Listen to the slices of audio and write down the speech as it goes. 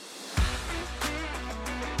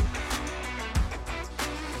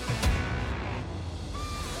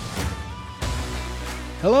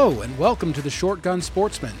Hello, and welcome to the Shotgun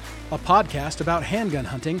Sportsman, a podcast about handgun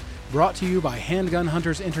hunting brought to you by Handgun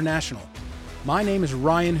Hunters International. My name is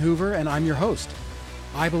Ryan Hoover, and I'm your host.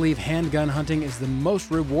 I believe handgun hunting is the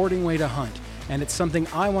most rewarding way to hunt, and it's something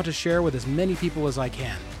I want to share with as many people as I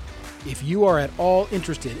can. If you are at all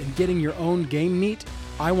interested in getting your own game meat,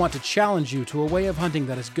 I want to challenge you to a way of hunting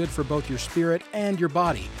that is good for both your spirit and your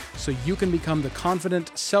body, so you can become the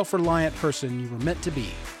confident, self-reliant person you were meant to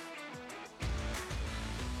be.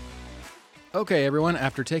 Okay, everyone,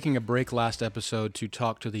 after taking a break last episode to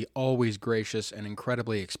talk to the always gracious and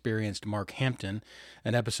incredibly experienced Mark Hampton,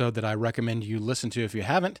 an episode that I recommend you listen to if you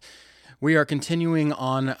haven't, we are continuing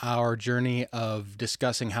on our journey of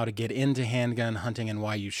discussing how to get into handgun hunting and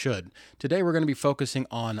why you should. Today, we're going to be focusing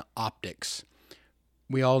on optics.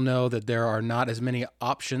 We all know that there are not as many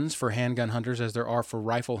options for handgun hunters as there are for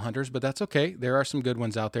rifle hunters, but that's okay. There are some good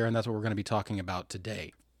ones out there, and that's what we're going to be talking about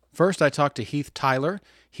today. First, I talked to Heath Tyler.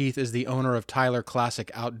 Heath is the owner of Tyler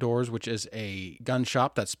Classic Outdoors, which is a gun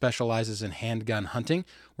shop that specializes in handgun hunting.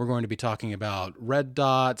 We're going to be talking about red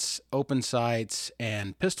dots, open sights,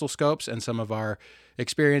 and pistol scopes, and some of our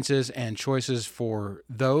experiences and choices for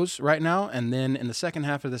those right now. And then in the second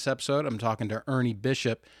half of this episode, I'm talking to Ernie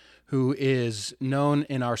Bishop, who is known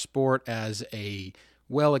in our sport as a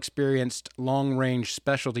well-experienced long-range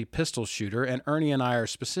specialty pistol shooter, and Ernie and I are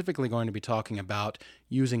specifically going to be talking about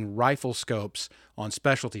using rifle scopes on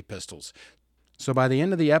specialty pistols. So by the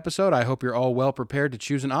end of the episode, I hope you're all well prepared to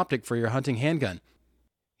choose an optic for your hunting handgun.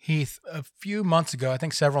 Heath, a few months ago, I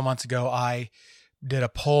think several months ago, I did a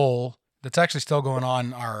poll that's actually still going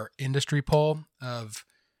on, our industry poll of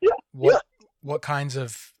what kinds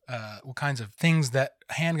of things that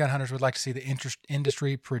handgun hunters would like to see the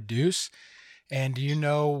industry produce. And do you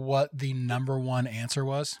know what the number one answer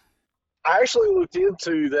was? I actually looked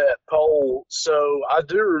into that poll, so I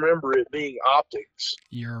do remember it being optics.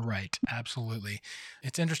 You're right. Absolutely.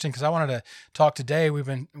 It's interesting because I wanted to talk today.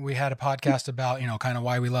 We had a podcast about, kind of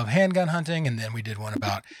why we love handgun hunting. And then we did one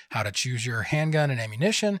about how to choose your handgun and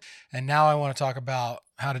ammunition. And now I want to talk about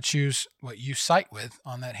how to choose what you sight with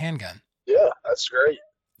on that handgun. Yeah, that's great.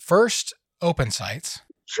 First, open sights.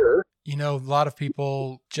 Sure. A lot of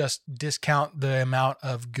people just discount the amount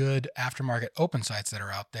of good aftermarket open sights that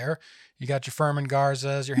are out there. You got your Furman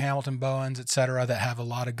Garzas, your Hamilton Bowens, et cetera, that have a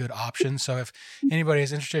lot of good options. So if anybody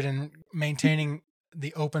is interested in maintaining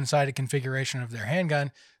the open-sighted configuration of their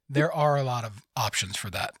handgun, there are a lot of options for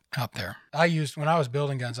that out there. When I was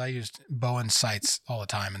building guns, I used Bowen sights all the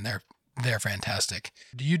time, and they're fantastic.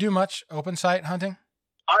 Do you do much open sight hunting?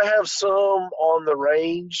 I have some on the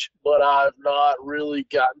range, but I've not really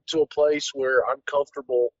gotten to a place where I'm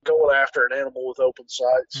comfortable going after an animal with open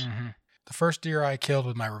sights. Mm-hmm. The first deer I killed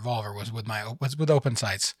with my revolver was with open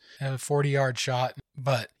sights. I have a 40-yard shot,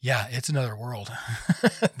 but yeah, it's another world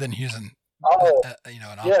than using an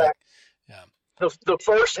optic. Yeah. The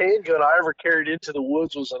first handgun I ever carried into the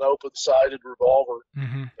woods was an open-sighted revolver,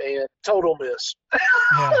 and total miss.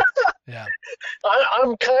 Yeah.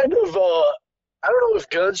 I'm kind of I don't know if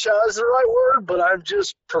gun shy is the right word, but I'm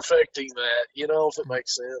just perfecting that, if it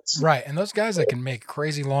makes sense. Right. And those guys that can make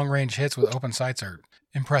crazy long range hits with open sights are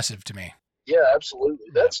impressive to me. Yeah, absolutely.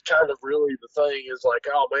 That's kind of really the thing is like,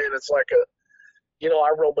 oh man, it's like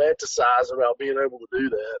I romanticize about being able to do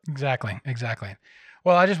that. Exactly.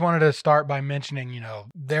 Well, I just wanted to start by mentioning,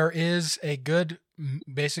 there is a good,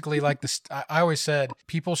 basically like this. I always said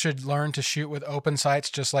people should learn to shoot with open sights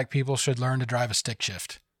just like people should learn to drive a stick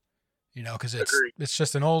shift. Because it's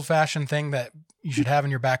just an old-fashioned thing that you should have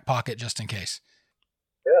in your back pocket just in case.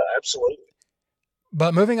 Yeah, absolutely.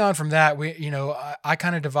 But moving on from that, I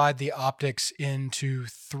kind of divide the optics into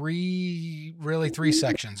three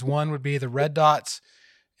sections. One would be the red dots,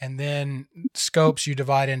 and then scopes you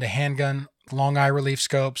divide into handgun, long eye relief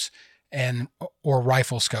scopes, or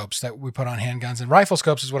rifle scopes that we put on handguns. And rifle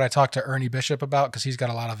scopes is what I talked to Ernie Bishop about because he's got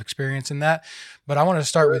a lot of experience in that. But I wanted to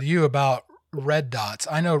start with you about red dots.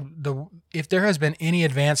 I know if there has been any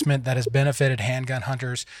advancement that has benefited handgun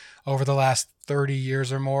hunters over the last 30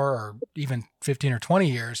 years or more, or even 15 or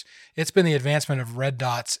 20 years, it's been the advancement of red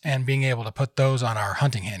dots and being able to put those on our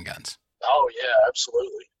hunting handguns. Oh yeah,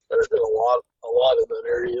 absolutely. There's been a lot in that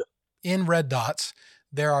area. In red dots,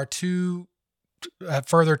 there are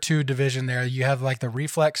further two division there. You have like the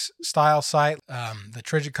reflex style sight, the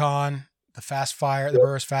Trigicon, the fast fire, the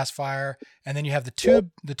Burris fast fire, and then you have the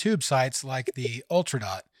tube sights like the Ultra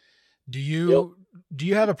Dot. Do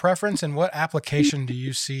you have a preference, and what application do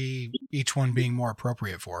you see each one being more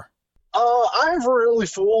appropriate for? I haven't really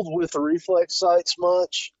fooled with the reflex sights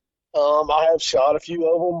much. I have shot a few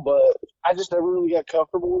of them, but I just never really got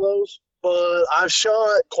comfortable with those. But I've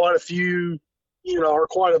shot quite a few or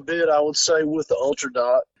quite a bit, I would say, with the Ultra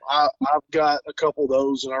Dot. I've got a couple of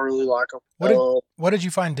those, and I really like them. What did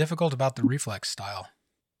you find difficult about the reflex style?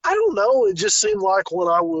 I don't know. It just seemed like when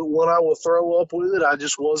I would throw up with it, I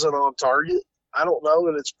just wasn't on target. I don't know,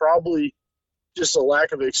 and it's probably just a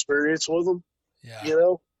lack of experience with them.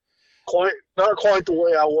 Yeah. Not quite the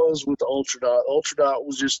way I was with the Ultra Dot. Ultra Dot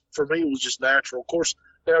was just, for me, it was just natural. Of course,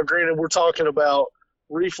 now granted, we're talking about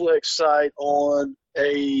reflex sight on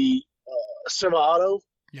a semi-auto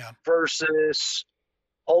versus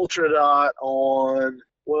Ultra Dot on.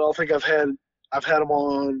 Well, I think I've had them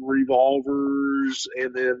on revolvers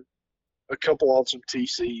and then a couple on some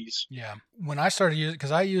TCs. Yeah. When I started using,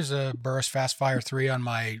 because I use a Burris Fast Fire 3 on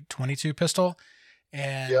my 22 pistol,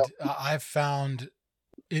 and I've found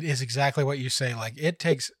it is exactly what you say. Like, it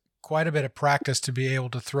takes quite a bit of practice to be able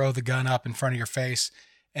to throw the gun up in front of your face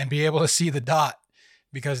and be able to see the dot,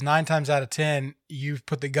 because 9 times out of 10, you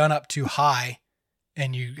put the gun up too high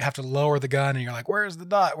and you have to lower the gun and you're like, where's the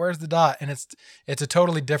dot? Where's the dot? And it's a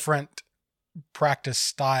totally different practice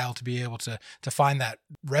style to be able to find that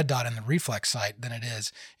red dot in the reflex sight than it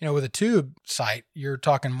is, with a tube sight, you're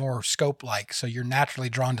talking more scope like, so you're naturally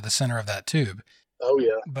drawn to the center of that tube. Oh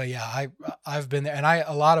yeah. But yeah, I've been there, and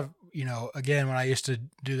a lot of, again, when I used to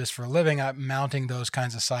do this for a living, I'm mounting those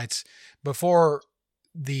kinds of sights before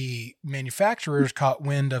the manufacturers caught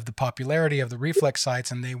wind of the popularity of the reflex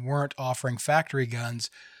sights and they weren't offering factory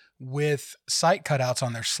guns with sight cutouts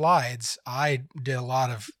on their slides. I did a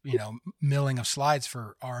lot of, milling of slides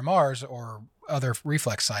for RMRs or other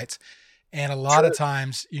reflex sights. And a lot of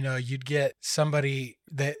times, you'd get somebody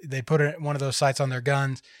that they put one of those sights on their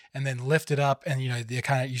guns and then lift it up, and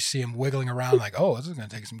you see them wiggling around like, oh, this is going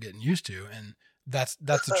to take some getting used to. And that's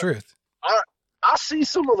the truth. I see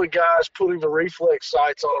some of the guys putting the reflex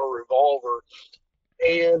sights on a revolver,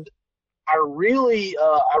 and I really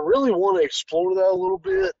want to explore that a little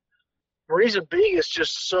bit. The reason being, it's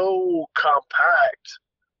just so compact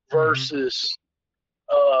versus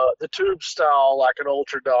the tube style, like an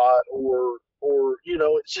Ultra Dot, or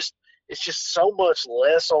it's just so much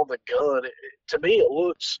less on the gun. To me, it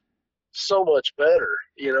looks so much better.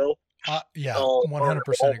 Yeah,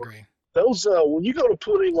 100% agree. Those when you go to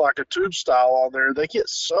putting like a tube style on there, the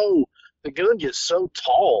gun gets so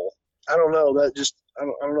tall. I don't know. I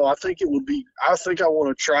don't know. I think I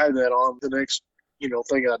want to try that on the next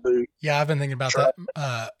thing I do. Yeah, I've been thinking about that.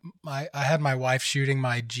 I had my wife shooting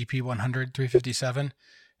my GP 100 357,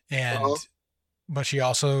 but she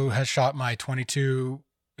also has shot my 22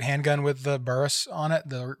 handgun with the Burris on it,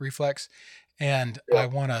 the reflex, and I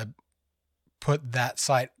want to put that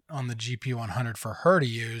sight on the GP 100 for her to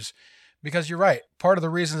use. Because you're right. Part of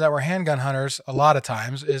the reasons that we're handgun hunters a lot of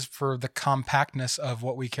times is for the compactness of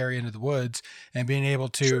what we carry into the woods, and being able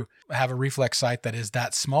to have a reflex sight that is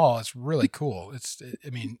that small. It's really cool.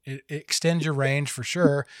 It extends your range for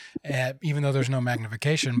sure, even though there's no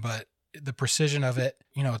magnification, but the precision of it,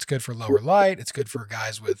 it's good for lower light. It's good for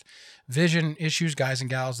guys with vision issues, guys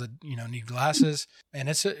and gals that, need glasses. And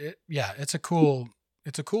it's a cool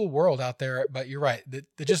world out there, but you're right.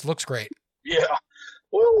 It just looks great. Yeah.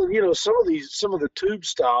 Well, some of the tube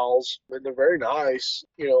styles, and they're very nice,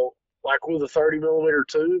 like with a 30 millimeter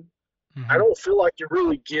tube. I don't feel like you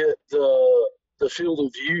really get the field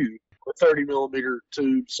of view with 30 millimeter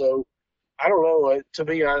tube. So I don't know. To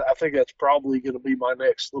me, I think that's probably going to be my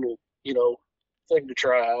next little, thing to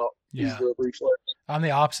try out. Yeah. Is the reflex. I'm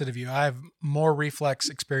the opposite of you. I have more reflex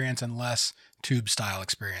experience and less tube style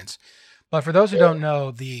experience. But for those who don't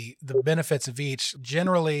know the benefits of each,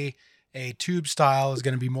 generally a tube style is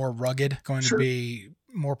going to be more rugged, going to be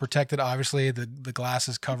more protected. Obviously, the glass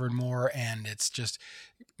is covered more and it's just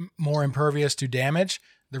more impervious to damage.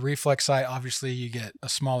 The reflex sight, obviously, you get a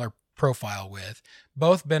smaller profile with.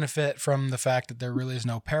 Both benefit from the fact that there really is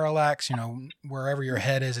no parallax. Wherever your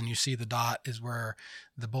head is and you see the dot is where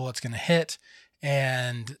the bullet's going to hit,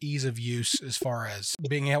 and ease of use as far as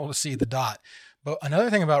being able to see the dot. But another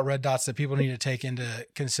thing about red dots that people need to take into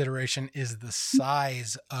consideration is the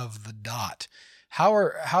size of the dot.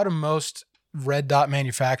 How do most red dot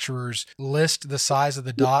manufacturers list the size of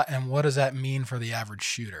the dot, and what does that mean for the average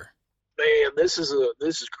shooter? Man, this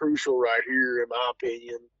is crucial right here, in my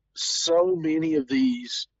opinion. So many of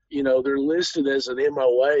these, they're listed as an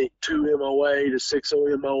MOA, 2 MOA to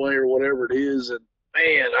 6.0 MOA or whatever it is, and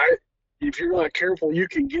man, if you're not careful, you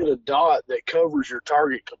can get a dot that covers your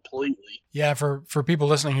target completely. Yeah, for people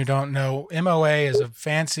listening who don't know, MOA is a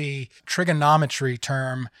fancy trigonometry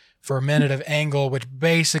term for a minute of angle, which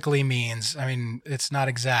basically means, it's not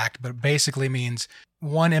exact, but basically means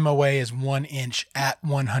 1 MOA is 1 inch at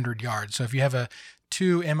 100 yards. So if you have a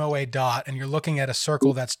 2 MOA dot and you're looking at a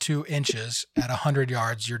circle that's 2 inches at 100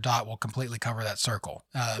 yards, your dot will completely cover that circle.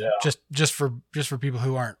 Just for people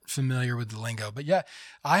who aren't familiar with the lingo. But yeah,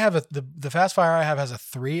 I have the fast fire I have has a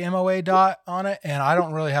 3 MOA dot on it, and I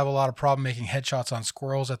don't really have a lot of problem making headshots on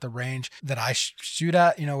squirrels at the range that I shoot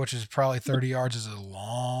at, which is probably 30 yards is a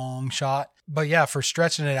long shot. But yeah, for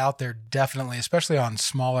stretching it out there, definitely, especially on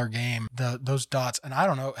smaller game, those dots. And I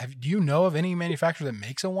don't know, do you know of any manufacturer that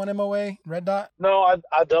makes a 1 MOA red dot? No,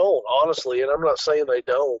 I don't, honestly. And I'm not saying they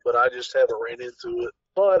don't, but I just haven't ran into it.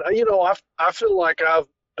 But, I feel like I've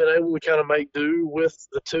been able to kind of make do with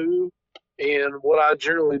the 2. And what I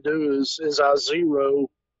generally do is I zero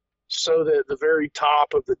so that the very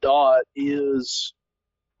top of the dot is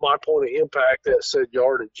my point of impact at said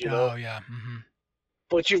yardage, Oh, yeah. Mm-hmm.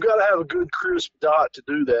 But you've got to have a good crisp dot to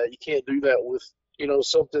do that. You can't do that with,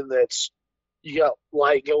 something that's, you got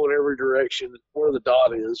light going every direction where the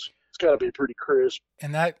dot is. It's got to be pretty crisp.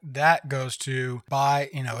 And that goes to buy,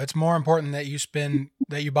 it's more important that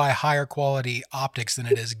you buy higher quality optics than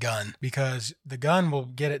it is gun, because the gun will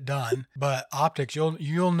get it done, but optics,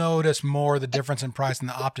 you'll notice more the difference in price in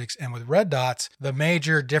the optics. And with red dots, the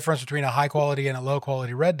major difference between a high quality and a low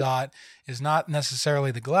quality red dot is not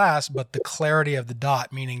necessarily the glass, but the clarity of the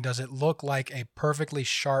dot, meaning does it look like a perfectly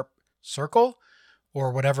sharp circle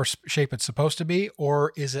or whatever shape it's supposed to be,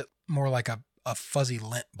 or is it more like a fuzzy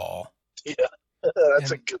lint ball? Yeah,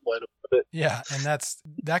 that's a good way to put it. Yeah, and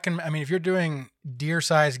that can, if you're doing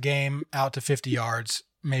deer-sized game out to 50 yards,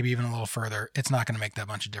 maybe even a little further, it's not going to make that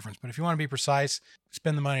much of difference. But if you want to be precise,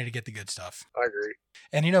 spend the money to get the good stuff. I agree.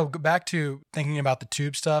 And, go back to thinking about the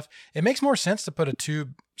tube stuff, it makes more sense to put a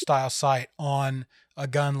tube-style sight on a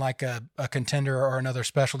gun like a Contender or another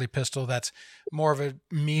specialty pistol that's more of a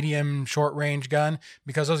medium short-range gun,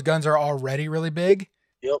 because those guns are already really big.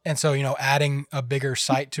 Yep. And so, adding a bigger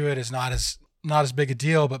sight to it is not as big a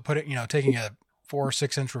deal, but taking a 4 or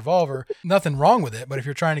 6 inch revolver, nothing wrong with it. But if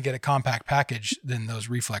you're trying to get a compact package, then those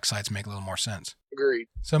reflex sights make a little more sense. Agreed.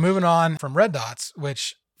 So moving on from red dots,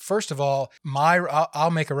 which first of all,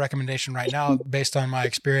 I'll make a recommendation right now based on my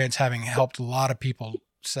experience having helped a lot of people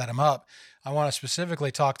set them up. I want to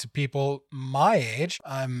specifically talk to people my age.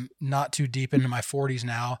 I'm not too deep into my 40s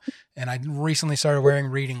now, and I recently started wearing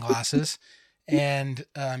reading glasses. And,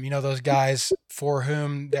 those guys for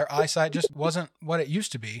whom their eyesight just wasn't what it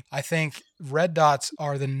used to be. I think red dots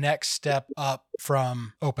are the next step up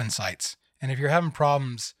from open sights. And if you're having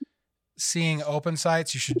problems seeing open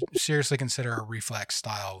sights, you should seriously consider a reflex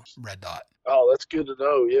style red dot. Oh, that's good to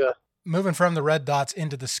know. Yeah. Moving from the red dots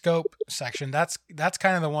into the scope section, that's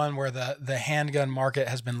kind of the one where the handgun market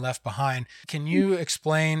has been left behind. Can you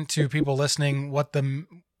explain to people listening what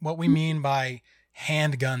we mean by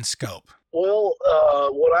handgun scope? Well,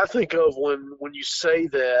 what I think of when you say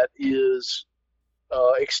that is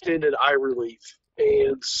extended eye relief.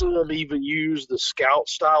 And some even use the scout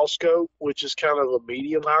style scope, which is kind of a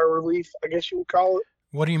medium eye relief, I guess you would call it.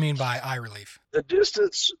 What do you mean by eye relief? The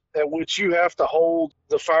distance at which you have to hold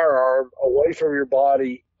the firearm away from your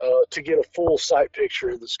body to get a full sight picture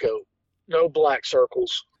in the scope. No black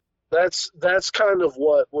circles. That's kind of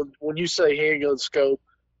what, when you say handgun scope,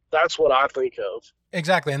 that's what I think of.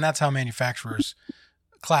 Exactly, and that's how manufacturers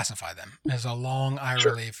classify them, as a long eye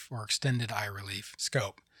relief or extended eye relief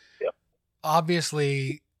scope. Yep.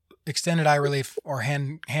 Obviously, extended eye relief or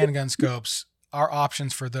handgun scopes, our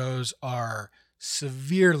options for those are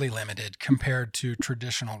severely limited compared to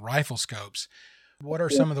traditional rifle scopes. What are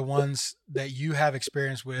some of the ones that you have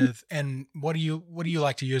experience with, and what do you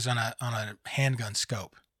like to use on a handgun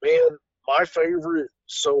scope? Man, my favorite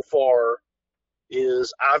so far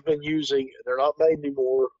is I've been using, they're not made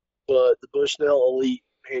anymore, but the Bushnell Elite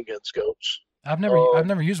handgun scopes. I've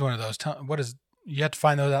never used one of those. You have to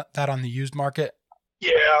find that on the used market?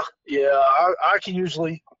 Yeah. I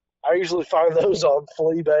usually find those on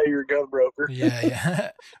Fleabay or Gunbroker.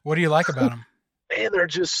 Yeah. What do you like about them? Man, they're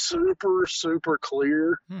just super, super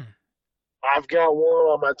clear. I've got one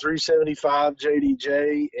on my 375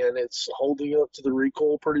 JDJ, and it's holding up to the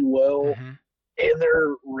recoil pretty well. Mm-hmm. And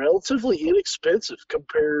they're relatively inexpensive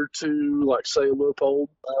compared to, like, say, a Leupold.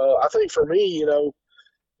 I think for me,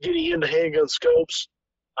 getting into handgun scopes,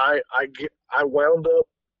 I wound up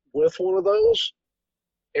with one of those,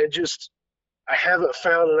 and I haven't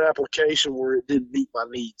found an application where it didn't meet my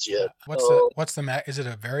needs yet. What's the is it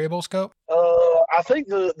a variable scope? I think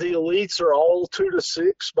the Elites are all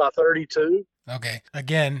 2-6 by 32. Okay.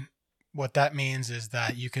 Again, what that means is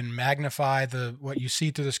that you can magnify what you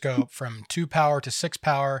see through the scope from 2 power to 6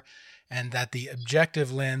 power, and that the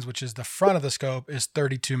objective lens, which is the front of the scope, is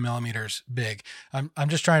 32 millimeters big. I'm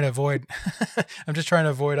just trying to avoid, I'm just trying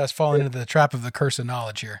to avoid us falling into the trap of the curse of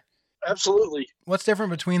knowledge here. Absolutely. What's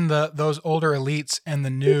different between those older Elites and the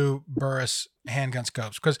new Burris handgun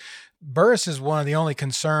scopes? Because Burris is one of the only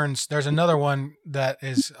concerns. There's another one that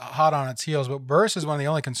is hot on its heels, but Burris is one of the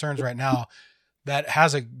only concerns right now that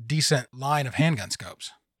has a decent line of handgun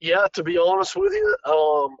scopes. Yeah, to be honest with you,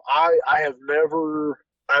 I've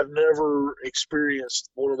never experienced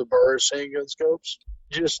one of the Burris handgun scopes.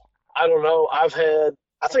 Just, I don't know. I've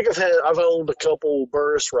owned a couple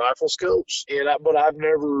Burris rifle scopes, but I've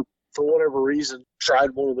never, for whatever reason, tried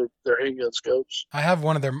one of their handgun scopes. I have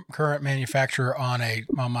one of their current manufacturer on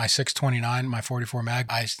my 629, my 44 mag.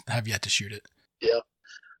 I have yet to shoot it. Yeah.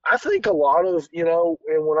 I think a lot of, and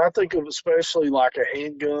when I think of especially like a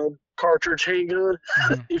handgun, cartridge handgun,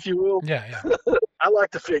 if you will. Yeah. I like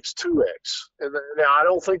to fix 2X. And now I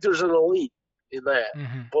don't think there's an Elite in that,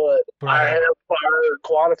 but I have fired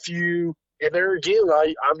quite a few. And there again,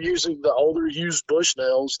 I'm using the older used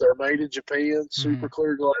Bushnells. They're made in Japan, super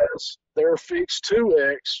clear glass. They're fixed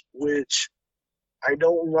 2X, which I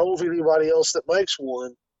don't know if anybody else that makes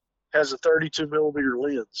one has a 32 millimeter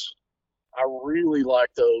lens. I really like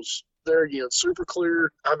those. They're again super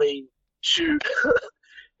clear. I mean, shoot,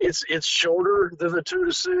 it's shorter than the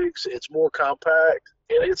 2-6. It's more compact,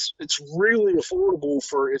 and it's really affordable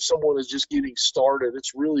for if someone is just getting started.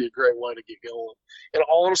 It's really a great way to get going. And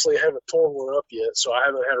honestly, I haven't torn one up yet, so I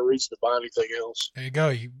haven't had a reason to buy anything else. There you go.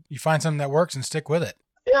 You find something that works and stick with it.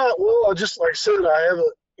 Yeah, well, I just like I said, I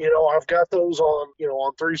haven't. I've got those on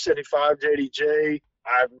on 375 JDJ.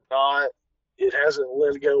 I've not. It hasn't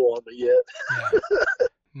let go on me yet. Yeah.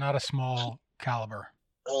 Not a small caliber.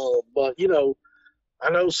 But I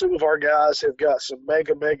know some of our guys have got some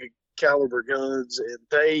mega caliber guns, and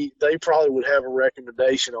they probably would have a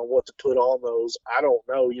recommendation on what to put on those. I don't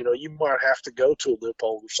know. You might have to go to a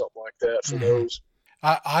Lippold or something like that for those.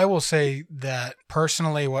 I will say that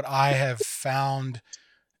personally, what I have found,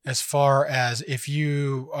 as far as if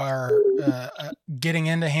you are getting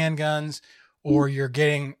into handguns, or you're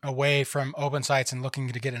getting away from open sights and looking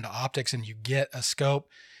to get into optics, and you get a scope,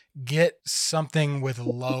 get something with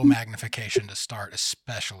low magnification to start,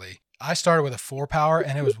 especially. I started with a 4-power,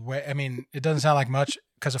 and it was it doesn't sound like much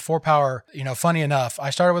because a 4-power, funny enough,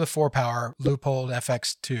 I started with a 4-power Leupold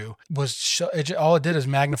FX2. All it did is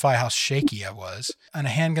magnify how shaky I was. On a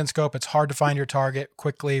handgun scope, it's hard to find your target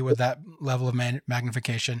quickly with that level of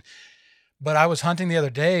magnification. But I was hunting the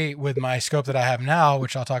other day with my scope that I have now,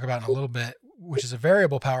 which I'll talk about in a little bit, which is a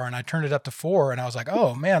variable power, and I turned it up to 4, and I was like,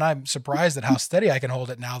 oh man, I'm surprised at how steady I can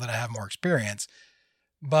hold it now that I have more experience.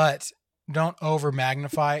 But don't over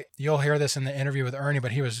magnify. You'll hear this in the interview with Ernie,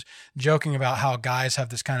 but he was joking about how guys have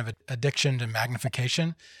this kind of addiction to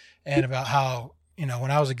magnification, and about how,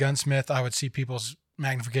 when I was a gunsmith, I would see people's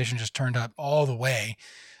magnification just turned up all the way,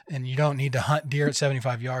 and you don't need to hunt deer at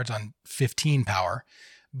 75 yards on 15 power.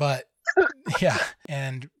 But yeah,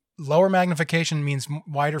 and lower magnification means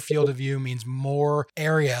wider field of view, means more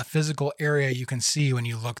area, physical area you can see when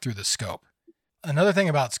you look through the scope. Another thing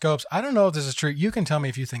about scopes, I don't know if this is true. You can tell me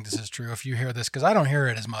if you think this is true, if you hear this, because I don't hear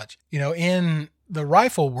it as much. In the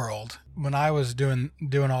rifle world, when I was doing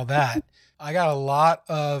all that, I got a lot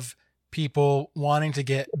of people wanting to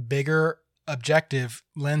get bigger objective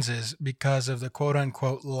lenses because of the quote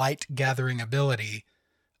unquote light gathering ability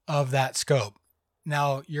of that scope.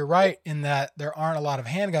 Now, you're right in that there aren't a lot of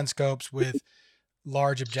handgun scopes with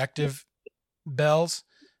large objective bells.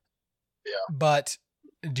 Yeah. But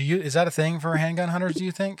is that a thing for handgun hunters, do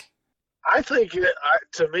you think? I think it,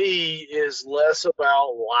 to me, is less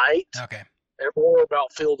about light and more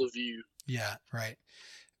about field of view. Yeah, right.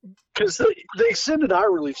 Because the extended eye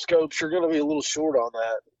relief scopes, you're going to be a little short on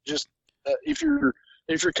that. Just if you're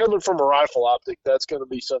coming from a rifle optic, that's going to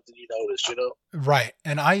be something you notice, Right.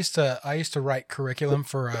 And I used to write curriculum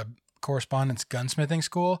for a correspondence gunsmithing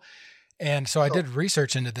school. And so I did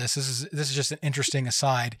research into this. This is just an interesting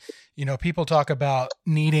aside. People talk about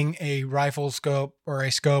needing a rifle scope or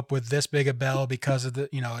a scope with this big a bell because of the,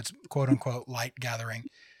 it's quote unquote light gathering.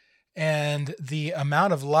 And the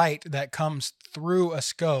amount of light that comes through a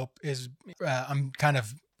scope is, I'm kind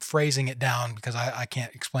of phrasing it down because I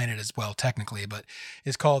can't explain it as well technically, but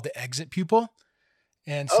it's called the exit pupil.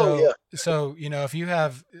 And so, if you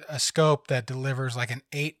have a scope that delivers like an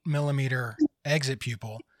 8 millimeter exit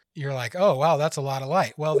pupil, you're like, oh, wow, that's a lot of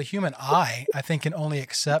light. Well, the human eye, I think, can only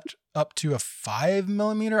accept up to a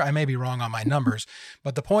 5mm. I may be wrong on my numbers,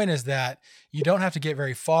 but the point is that you don't have to get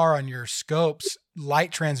very far on your scope's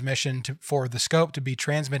light transmission for the scope to be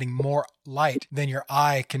transmitting more light than your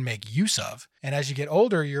eye can make use of. And as you get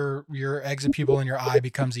older, your exit pupil in your eye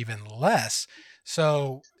becomes even less.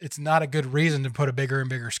 So it's not a good reason to put a bigger and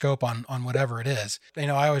bigger scope on whatever it is. I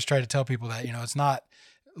always try to tell people that, it's not,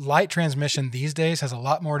 light transmission these days has a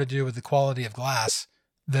lot more to do with the quality of glass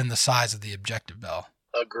than the size of the objective bell.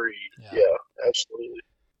 Agreed. Yeah, absolutely.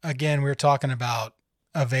 Again, we were talking about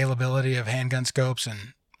availability of handgun scopes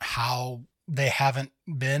and how they haven't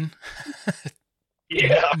been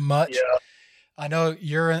much. Yeah. I know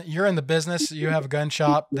you're in the business. You have a gun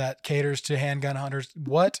shop that caters to handgun hunters.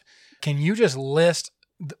 What can you just list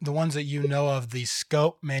the ones that you know of, the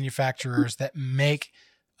scope manufacturers that make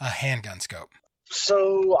a handgun scope?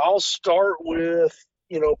 So I'll start with,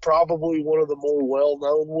 probably one of the more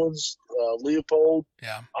well-known ones, Leopold.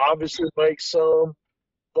 Yeah. Obviously makes some,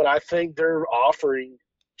 but I think their offering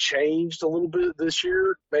changed a little bit this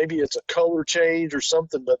year. Maybe it's a color change or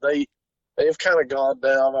something, but they've kind of gone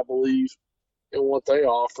down, I believe, in what they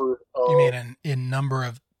offer. You mean in number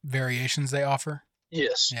of variations they offer?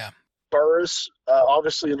 Yes. Yeah. Burris,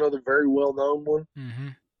 obviously another very well-known one. Mm-hmm.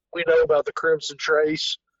 We know about the Crimson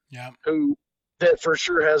Trace. Yeah. That for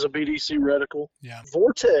sure has a BDC reticle. Yeah.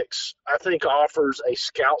 Vortex, I think, offers a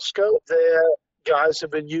scout scope that guys have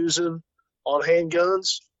been using on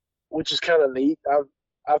handguns, which is kind of neat.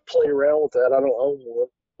 I've played around with that. I don't own one,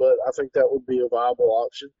 but I think that would be a viable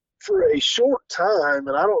option. For a short time,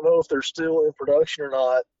 and I don't know if they're still in production or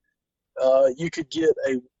not, you could get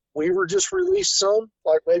Weaver just released some,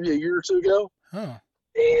 like maybe a year or two ago. Huh.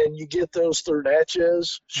 And you get those through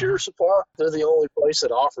Natchez Shooter Supply. They're the only place that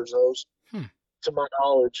offers those. To my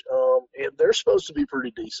knowledge, and they're supposed to be pretty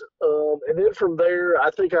decent. And then from there, I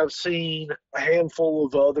think I've seen a handful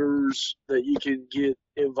of others that you can get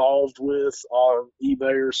involved with on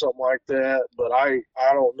eBay or something like that, but I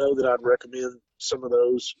don't know that I'd recommend some of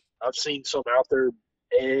those. I've seen some out there,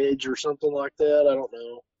 Edge or something like that. I don't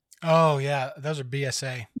know. Oh, yeah. Those are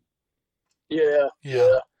BSA. Yeah.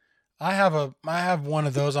 I have one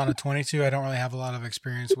of those on a 22. I don't really have a lot of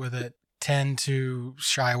experience with it. Tend to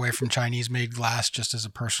shy away from Chinese made glass just as a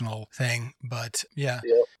personal thing. But yeah.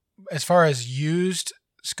 As far as used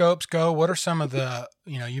scopes go, what are some of the,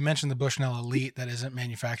 you mentioned the Bushnell Elite that isn't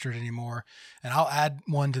manufactured anymore. And I'll add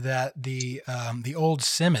one to that. The old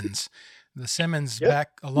Simmons,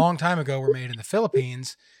 back a long time ago were made in the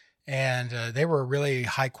Philippines, and they were a really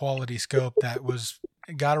high quality scope that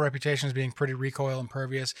got a reputation as being pretty recoil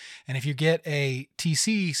impervious. And if you get a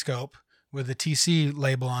TC scope with the TC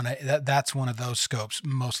label on it, that's one of those scopes,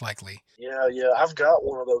 most likely. Yeah. I've got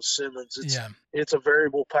one of those Simmons. It's a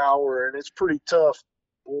variable power, and it's pretty tough.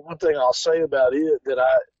 Well, one thing I'll say about it that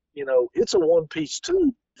it's a one-piece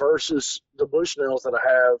tube versus the Bushnells that I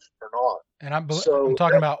have are not. And I'm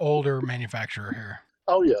talking about older manufacturer here.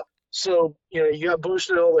 Oh, yeah. So, you got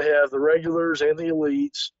Bushnell, they have the regulars and the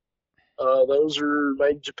elites. Those are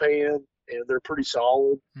made in Japan, and they're pretty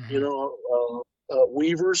solid,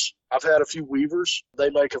 Weavers, I've had a few Weavers. They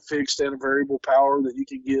make a fixed and a variable power that you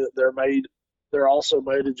can get. They're also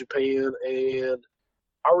made in Japan, and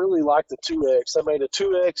I really like the 2X. They made a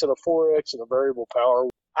 2X and a 4X and a variable power.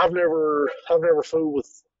 I've never fooled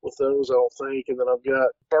with those, I don't think. And then I've got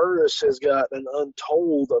Burris has got an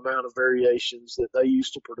untold amount of variations that they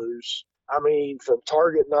used to produce. I mean, from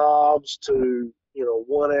target knobs to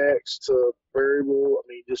 1X to variable. I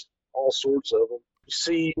mean, just all sorts of them. You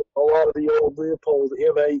see a lot of the old Leopold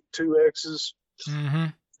M8 2Xs. Mm-hmm.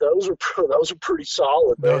 Those are pretty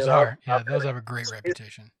solid. Those man. those have a great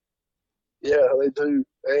reputation. Yeah, they do,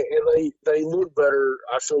 and they look better.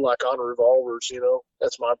 I feel like on revolvers.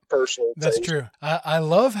 That's my personal. That's taste. true. I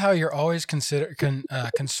love how you're always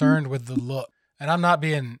concerned with the look, and I'm not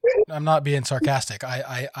being sarcastic.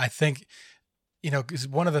 I think. Because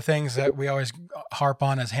one of the things that we always harp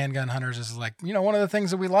on as handgun hunters is one of the things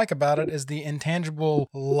that we like about it is the intangible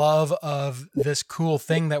love of this cool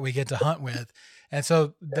thing that we get to hunt with. And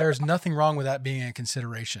so there's nothing wrong with that being a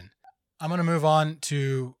consideration. I'm going to move on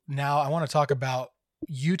to now. I want to talk about,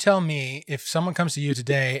 you tell me if someone comes to you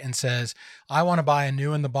today and says, I want to buy a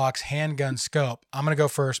new in the box handgun scope. I'm going to go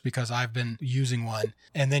first because I've been using one.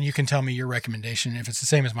 And then you can tell me your recommendation. If it's the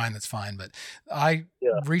same as mine, that's fine. But I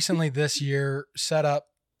recently this year set up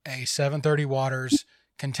a 730 Waters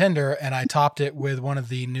Contender, and I topped it with one of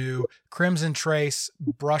the new Crimson Trace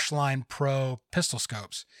Brushline Pro pistol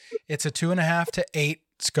scopes. It's a 2.5 to 8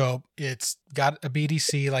 scope. It's got a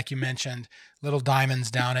BDC, like you mentioned, little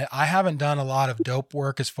diamonds down it. I haven't done a lot of dope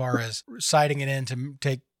work as far as sighting it in to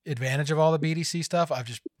take advantage of all the BDC stuff. I've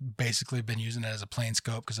just basically been using it as a plain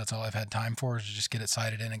scope because that's all I've had time for, is to just get it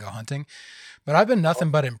sighted in and go hunting. But I've been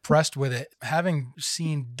nothing but impressed with it, having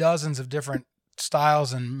seen dozens of different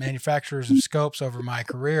styles and manufacturers of scopes over my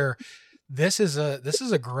career. This is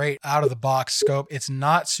a great out of the box scope. It's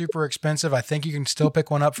not super expensive. I think you can still pick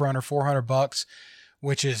one up for under $400,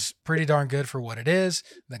 which is pretty darn good for what it is.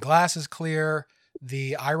 The glass is clear.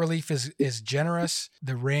 The eye relief is generous.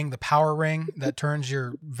 The power ring that turns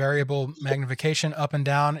your variable magnification up and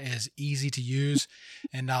down is easy to use,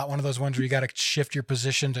 and not one of those ones where you got to shift your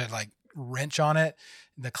position to like wrench on it.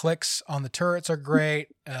 The clicks on the turrets are great.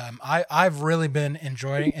 I've really been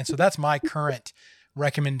enjoying, and so that's my current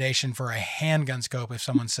recommendation for a handgun scope if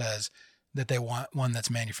someone says that they want one that's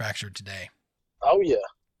manufactured today. Oh yeah,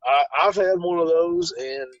 I've had one of those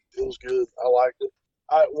and it was good. I liked it.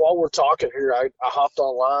 While we're talking here, I hopped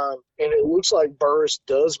online, and it looks like Burris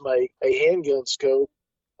does make a handgun scope,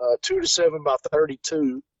 2-7 by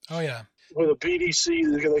 32. Oh yeah, with a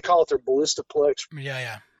BDC. They call it their Ballistaplex.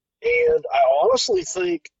 Yeah. And I honestly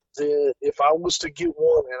think that if I was to get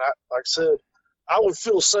one, and like I said, I would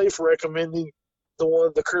feel safe recommending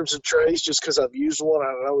the Crimson Trace, just because I've used one.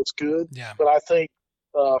 I know it's good. Yeah. But I think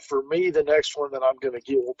for me, the next one that I'm going to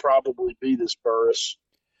get will probably be this Burris.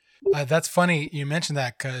 That's funny you mentioned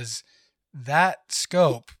that, because that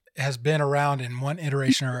scope has been around in one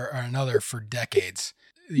iteration or another for decades.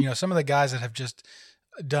 You know, some of the guys that have just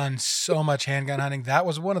done so much handgun hunting, that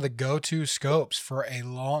was one of the go-to scopes for a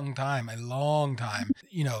long time.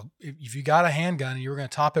 You know, if you got a handgun and you were going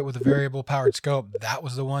to top it with a variable powered scope, that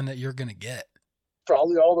was the one that you're going to get.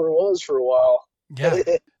 Probably all there was for a while. Yeah.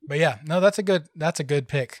 But yeah, no, that's a good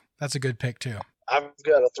pick. That's a good pick too. I've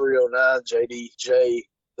got a 309 JDJ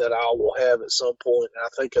that I will have at some point, and I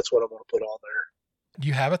think that's what I'm going to put on there. Do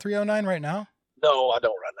you have a 309 right now? No, I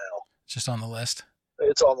don't right now. It's just on the list.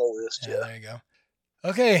 It's on the list, yeah. There you go.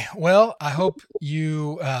 Okay, well, I hope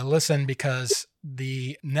you listen, because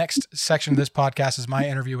the next section of this podcast is my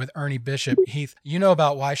interview with Ernie Bishop. Heath, you know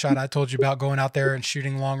about WYSHOT. I told you about going out there and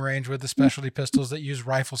shooting long range with the specialty pistols that use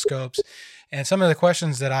rifle scopes. And some of the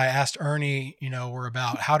questions that I asked Ernie, you know, were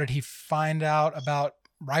about how did he find out about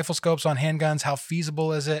rifle scopes on handguns? How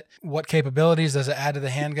feasible is it? What capabilities does it add to the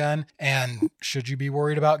handgun? And should you be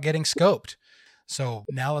worried about getting scoped? So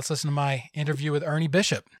now let's listen to my interview with Ernie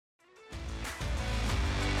Bishop.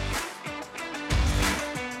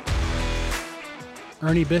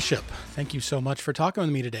 Ernie Bishop, thank you so much for talking with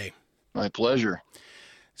me today. My pleasure.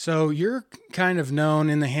 So you're kind of known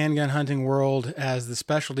in the handgun hunting world as the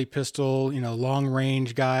specialty pistol, you know, long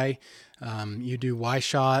range guy. You do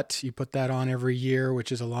WYSHOT. You put that on every year,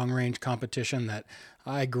 which is a long range competition that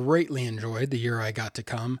I greatly enjoyed the year I got to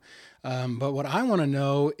come. But what I want to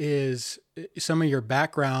know is some of your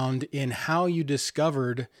background in how you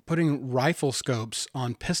discovered putting rifle scopes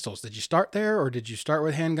on pistols. Did you start there, or did you start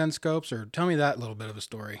with handgun scopes, or tell me that little bit of a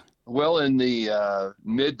story? Well, in the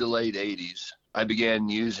mid to late 80s, I began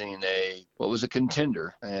using what was a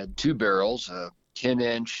contender. I had two barrels, a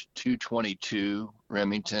 10-inch 222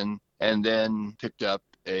 Remington, and then picked up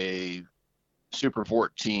a Super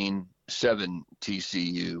 14 7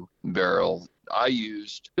 TCU barrel. I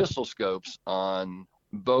used pistol scopes on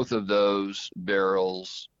both of those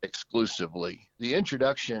barrels exclusively. The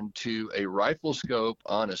introduction to a rifle scope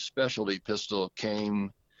on a specialty pistol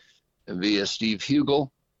came via Steve Hugel,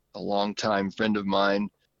 a longtime friend of mine.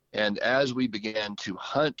 And as we began to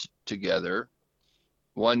hunt together,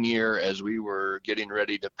 one year as we were getting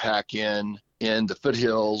ready to pack in the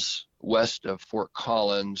foothills west of Fort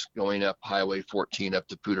Collins, going up Highway 14 up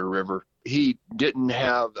the Poudre River, he didn't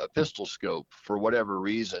have a pistol scope for whatever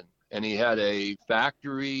reason. And he had a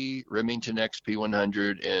factory Remington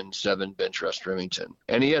XP100 and 7 bench rest Remington.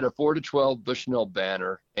 And he had a 4-12 Bushnell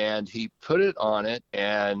banner, and he put it on it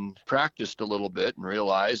and practiced a little bit and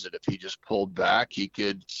realized that if he just pulled back, he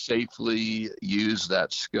could safely use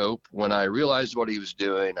that scope. When I realized what he was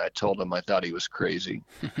doing, I told him I thought he was crazy.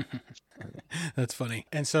 That's funny.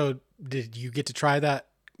 And so did you get to try that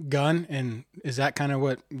gun? And is that kind of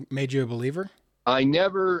what made you a believer? I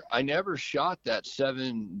never shot that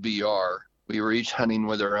 7BR. We were each hunting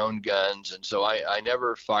with our own guns, and so I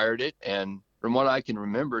never fired it. And from what I can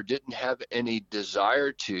remember, didn't have any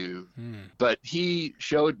desire to. But he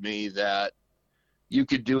showed me that you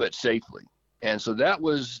could do it safely. And so that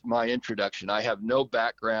was my introduction. I have no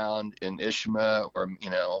background in ISHMA or,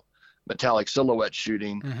 metallic silhouette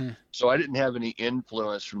shooting. So I didn't have any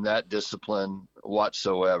influence from that discipline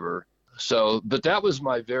whatsoever. So, but that was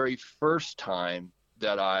my very first time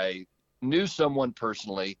that I knew someone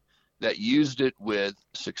personally that used it with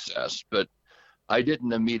success. But I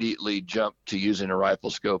didn't immediately jump to using a rifle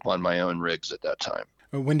scope on my own rigs at that time.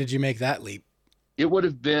 When did you make that leap? It would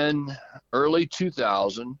have been early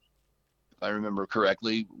 2000, if I remember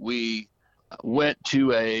correctly. We went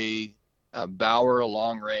to a Bauer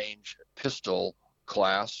long-range pistol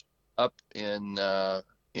class up in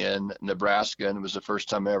Nebraska, and it was the first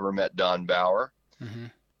time I ever met Don Bauer. Mm-hmm.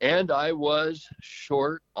 And I was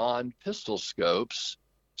short on pistol scopes,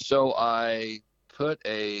 so I put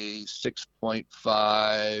a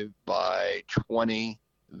 6.5 by 20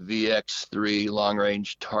 VX3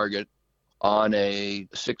 long-range target on a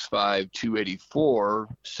 6.5 284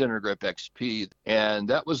 center grip XP, and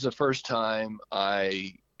that was the first time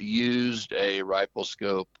I used a rifle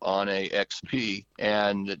scope on a XP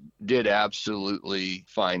and did absolutely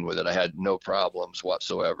fine with it. I had no problems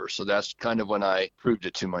whatsoever. So that's kind of when I proved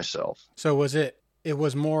it to myself. So it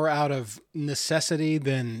was more out of necessity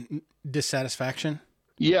than dissatisfaction?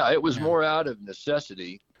 Yeah, it was more out of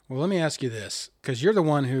necessity. Well, let me ask you this, because you're the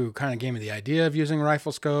one who kind of gave me the idea of using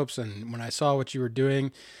rifle scopes. And when I saw what you were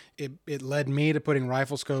doing, it led me to putting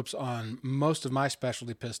rifle scopes on most of my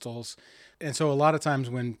specialty pistols. And so a lot of times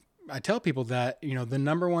when I tell people that, you know, the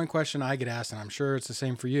number one question I get asked, and I'm sure it's the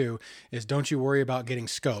same for you, is don't you worry about getting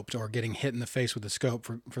scoped or getting hit in the face with a scope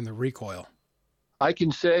from the recoil? I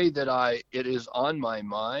can say that it is on my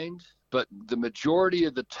mind, but the majority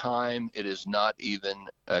of the time it is not even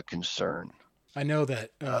a concern. I know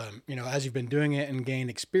that, as you've been doing it and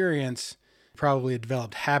gained experience, probably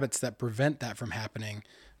developed habits that prevent that from happening.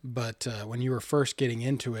 But when you were first getting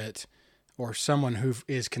into it, or someone who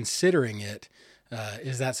is considering it,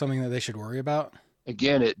 is that something that they should worry about?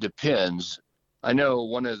 Again, it depends. I know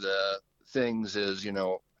one of the things is,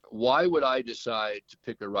 why would I decide to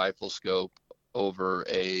pick a rifle scope over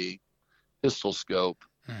a pistol scope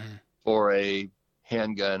for a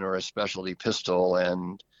handgun or a specialty pistol?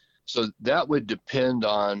 And so that would depend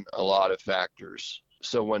on a lot of factors.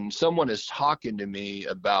 So when someone is talking to me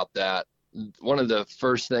about that, one of the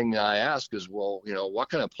first things I ask is, well, what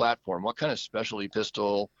kind of platform, what kind of specialty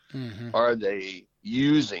pistol are they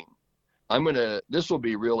using? This will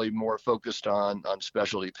be really more focused on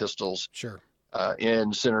specialty pistols. Sure.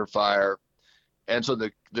 In center fire. And so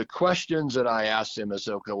the questions that I ask them is,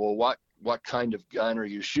 okay, well, what kind of gun are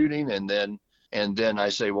you shooting? And then I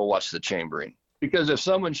say, well, what's the chambering? Because if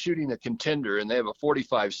someone's shooting a contender and they have a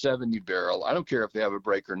 45-70 barrel, I don't care if they have a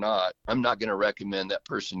break or not, I'm not going to recommend that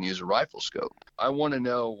person use a rifle scope. I want to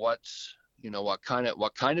know what kind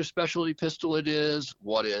of specialty pistol it is,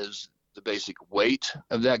 what is the basic weight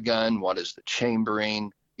of that gun, what is the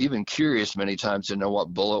chambering, even curious many times to know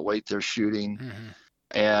what bullet weight they're shooting.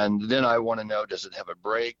 And then I want to know, does it have a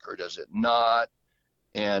break or does it not?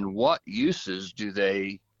 And what uses do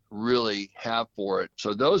they really have for it?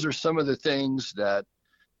 So those are some of the things that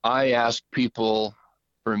I ask people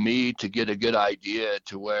for me to get a good idea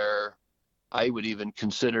to where I would even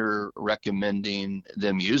consider recommending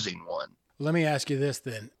them using one. Let me ask you this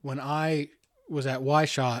then. When I was at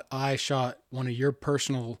WYSHOT, I shot one of your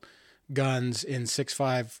personal guns in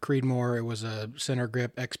 6.5 Creedmoor. It was a center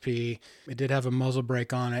grip XP. It did have a muzzle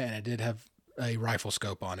brake on it, and it did have a rifle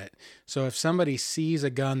scope on it. So if somebody sees a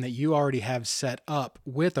gun that you already have set up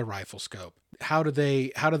with a rifle scope, how do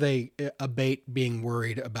they abate being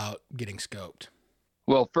worried about getting scoped?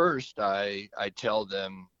 Well, first I tell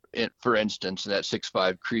them, for instance, that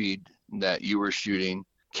 6.5 Creed that you were shooting,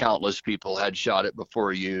 countless people had shot it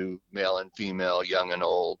before you, male and female, young and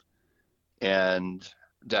old, and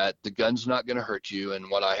that the gun's not going to hurt you.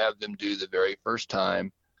 And what I have them do the very first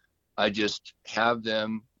time, I just have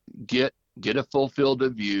them get a full field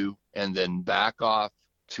of view and then back off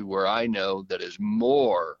to where I know that is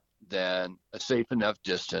more than a safe enough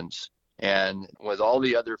distance. And with all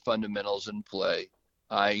the other fundamentals in play,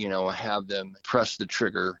 I, have them press the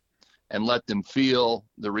trigger and let them feel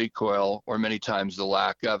the recoil, or many times the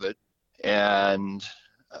lack of it. And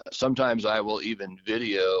sometimes I will even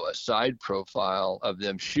video a side profile of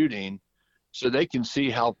them shooting so they can see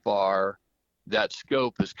how far that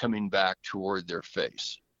scope is coming back toward their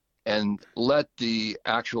face, and let the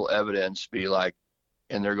actual evidence be like,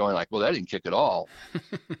 and they're going like, well, that didn't kick at all.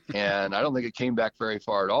 And I don't think it came back very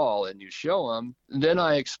far at all. And you show them. And then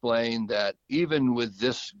I explain that even with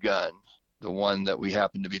this gun, the one that we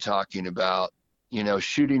happen to be talking about,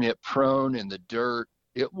 shooting it prone in the dirt,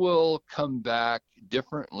 it will come back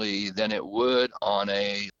differently than it would on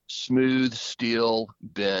a smooth steel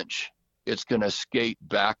bench. It's going to skate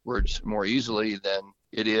backwards more easily than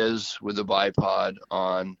it is with a bipod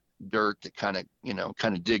on dirt that kind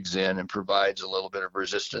of digs in and provides a little bit of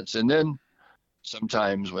resistance. And then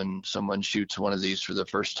sometimes when someone shoots one of these for the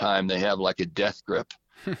first time, they have like a death grip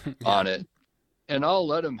on it. and I'll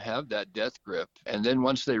let them have that death grip. And then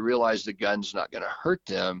once they realize the gun's not going to hurt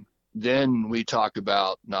them, then we talk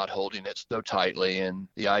about not holding it so tightly and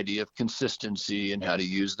the idea of consistency and how to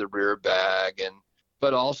use the rear bag.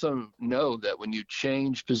 But also know that when you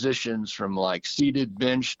change positions from like seated,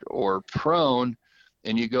 benched, or prone,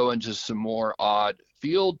 and you go into some more odd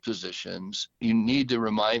field positions, you need to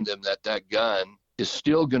remind them that that gun is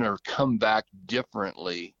still going to come back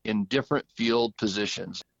differently in different field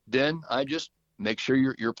positions. Then I just make sure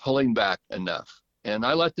you're pulling back enough. And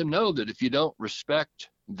I let them know that if you don't respect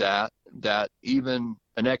that even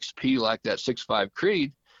an XP like that 6.5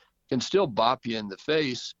 Creed can still bop you in the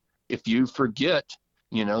face if you forget,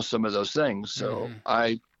 some of those things. So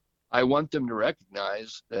I want them to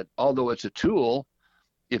recognize that although it's a tool,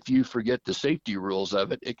 if you forget the safety rules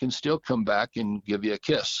of it, it can still come back and give you a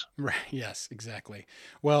kiss. Right. Yes, exactly.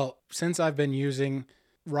 Well, since I've been using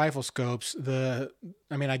rifle scopes,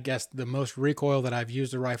 I guess the most recoil that I've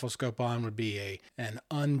used a rifle scope on would be an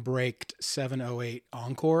unbraked 708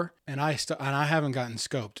 Encore, and I haven't gotten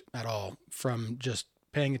scoped at all from just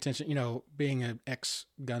paying attention. Being an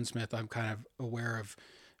ex-gunsmith, I'm kind of aware of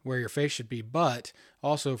where your face should be, but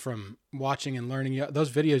also from watching and learning.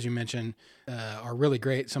 Those videos you mentioned are really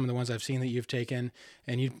great. Some of the ones I've seen that you've taken,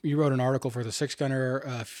 and you wrote an article for the Six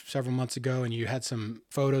Gunner several months ago, and you had some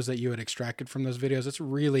photos that you had extracted from those videos. It's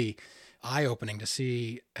really eye-opening to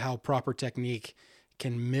see how proper technique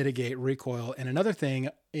can mitigate recoil. And another thing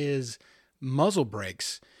is muzzle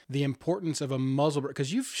brakes, the importance of a muzzle brake,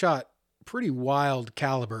 because you've shot pretty wild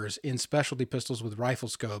calibers in specialty pistols with rifle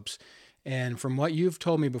scopes. And from what you've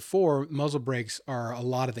told me before, muzzle brakes are a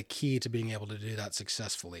lot of the key to being able to do that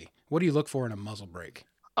successfully. What do you look for in a muzzle brake?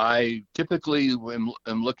 I typically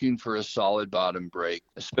am looking for a solid bottom brake,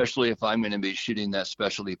 especially if I'm going to be shooting that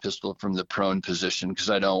specialty pistol from the prone position,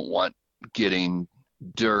 because I don't want getting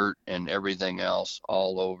dirt and everything else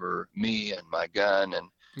all over me and my gun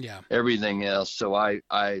and everything else. So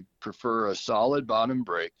I prefer a solid bottom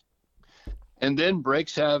brake. And then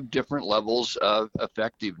brakes have different levels of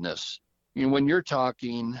effectiveness. When you're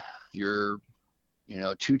talking your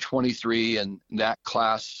 223 and that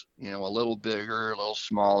class, a little bigger, a little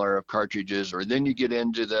smaller of cartridges, or then you get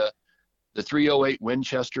into the 308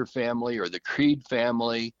 Winchester family or the Creed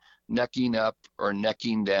family, necking up or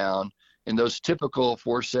necking down, and those typical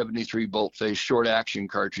 473 bolt face short action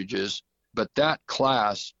cartridges. But that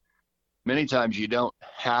class, many times you don't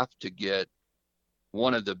have to get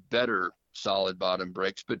one of the better solid bottom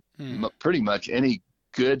brakes, but pretty much any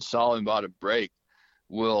good solid bottom brake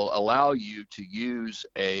will allow you to use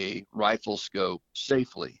a rifle scope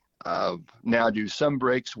safely. Now, do some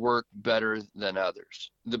brakes work better than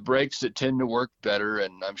others? The brakes that tend to work better,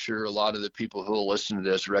 and I'm sure a lot of the people who will listen to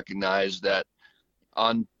this recognize that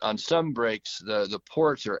on some brakes, the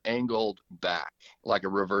ports are angled back like a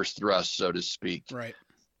reverse thrust, so to speak. Right.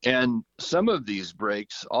 And some of these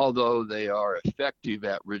brakes, although they are effective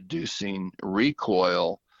at reducing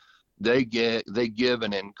recoil, they give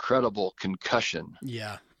an incredible concussion.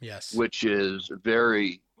 Yeah. Yes. Which is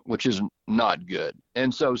not good.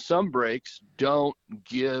 And so some brakes don't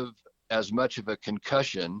give as much of a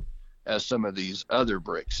concussion as some of these other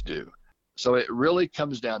brakes do. So it really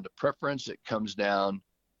comes down to preference. It comes down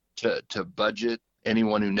to budget.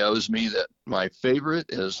 Anyone who knows me, that my favorite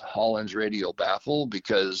is Holland's radial baffle,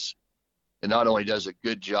 because it not only does a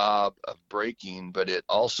good job of braking, but it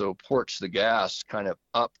also ports the gas kind of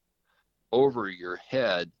up over your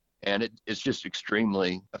head, and it's just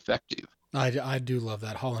extremely effective. I do love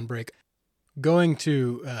that Holland brake. Going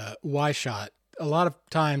to WYSHOT, a lot of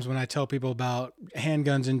times when I tell people about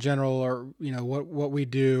handguns in general, or what we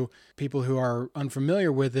do, people who are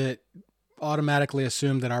unfamiliar with it automatically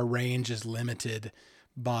assume that our range is limited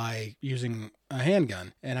by using a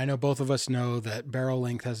handgun. And I know both of us know that barrel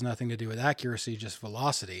length has nothing to do with accuracy, just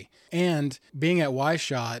velocity. And being at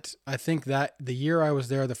WYSHOT, I think that the year I was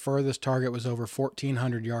there, the furthest target was over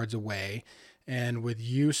 1,400 yards away. And with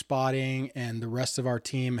you spotting and the rest of our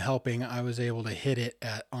team helping, I was able to hit it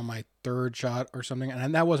on my third shot or something.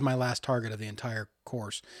 And that was my last target of the entire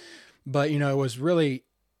course. But, it was really,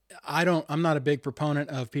 I'm not a big proponent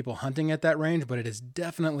of people hunting at that range, but it is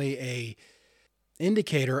definitely a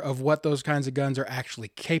indicator of what those kinds of guns are actually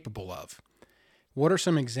capable of. What are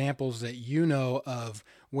some examples that you know of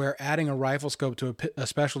where adding a rifle scope to a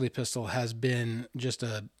specialty pistol has been just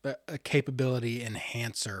a capability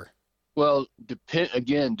enhancer? Well,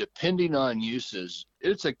 depending on uses,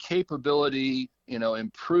 it's a capability,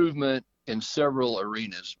 improvement in several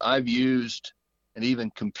arenas. I've used and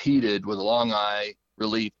even competed with long eye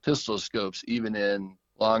relief pistol scopes, even in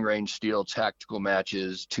long range steel tactical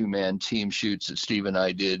matches, 2-man team shoots that Steve and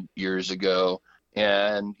I did years ago.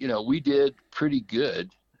 And, we did pretty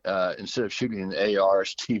good. Instead of shooting an AR,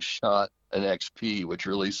 Steve shot an XP, which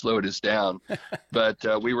really slowed us down. But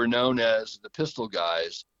we were known as the pistol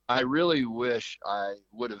guys. I really wish I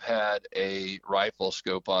would have had a rifle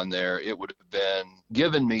scope on there. It would have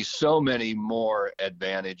given me so many more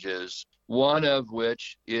advantages, one of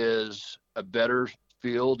which is a better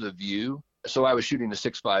field of view. So I was shooting the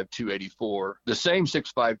 6.5 284, the same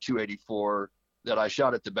 6.5 284 that I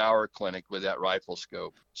shot at the Bauer Clinic with that rifle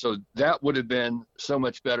scope. So that would have been so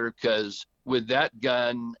much better, because with that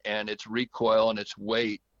gun and its recoil and its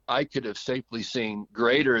weight, I could have safely seen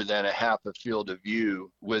greater than a half a field of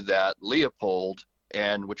view with that Leopold,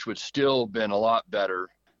 and which would still been a lot better.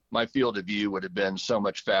 My field of view would have been so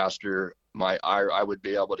much faster. I would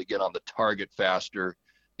be able to get on the target faster.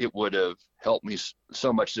 It would have helped me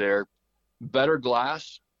so much there. Better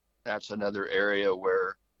glass, that's another area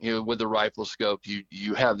where, with the rifle scope,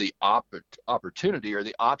 you have the opportunity or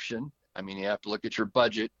the option. I mean, you have to look at your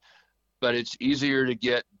budget, but it's easier to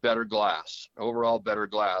get better glass, overall better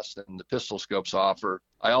glass than the pistol scopes offer.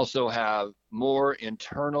 I also have more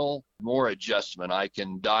adjustment. I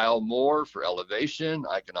can dial more for elevation.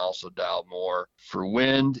 I can also dial more for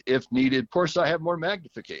wind if needed. Of course, I have more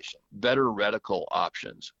magnification, better reticle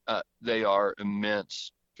options. They are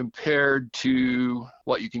immense compared to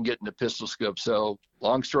what you can get in a pistol scope. So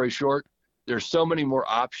long story short, there's so many more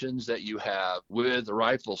options that you have with the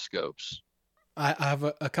rifle scopes. I have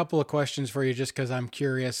a couple of questions for you just because I'm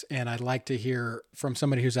curious and I'd like to hear from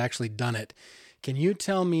somebody who's actually done it. Can you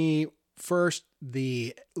tell me first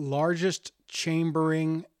the largest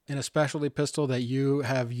chambering in a specialty pistol that you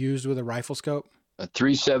have used with a rifle scope? A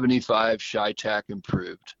 375 Chi-Tac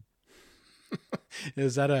improved.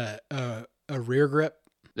 Is that a rear grip?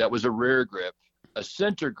 That was a rear grip. A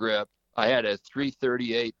center grip, I had a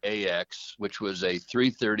 338 AX, which was a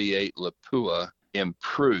 338 Lapua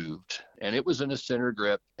improved, and it was in a center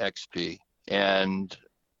grip XP. And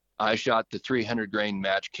I shot the 300 grain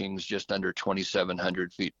Match Kings just under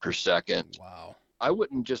 2,700 feet per second. Wow. I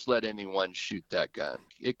wouldn't just let anyone shoot that gun.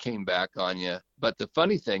 It came back on you. But the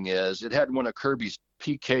funny thing is, it had one of Kirby's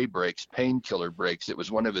PK brakes, painkiller brakes. It was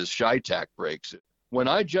one of his Chi-Tac brakes. When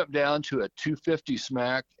I jumped down to a 250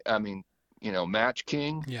 Match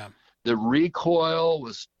King, yeah, the recoil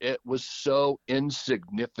was so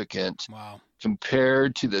insignificant. Wow.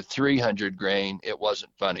 Compared to the 300 grain. It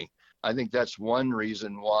wasn't funny. I think that's one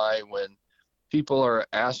reason why when people are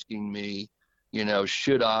asking me,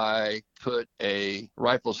 should I put a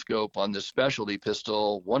rifle scope on the specialty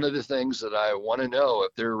pistol, one of the things that I want to know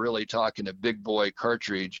if they're really talking a big boy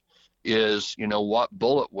cartridge is, what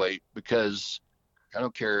bullet weight, because I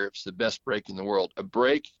don't care if it's the best brake in the world. A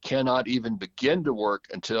brake cannot even begin to work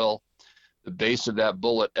until the base of that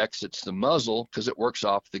bullet exits the muzzle, because it works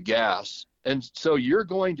off the gas. And so you're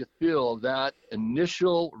going to feel that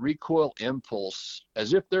initial recoil impulse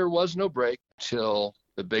as if there was no brake till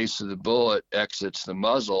the base of the bullet exits the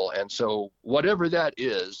muzzle. And so whatever that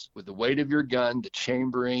is, with the weight of your gun, the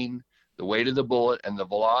chambering, the weight of the bullet, and the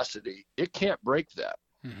velocity, it can't break that.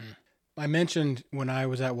 Mm-hmm. I mentioned when I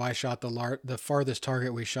was at WYSHOT, the farthest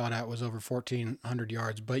target we shot at was over 1,400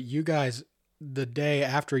 yards. But you guys, the day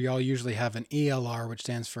after, y'all usually have an ELR, which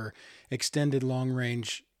stands for Extended Long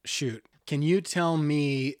Range Shoot. Can you tell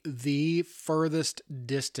me the furthest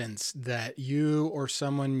distance that you or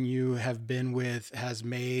someone you have been with has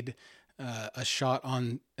made a shot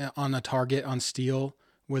on a target on steel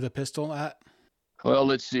with a pistol at? Well,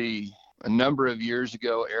 let's see. A number of years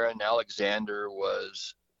ago, Aaron Alexander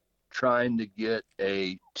was trying to get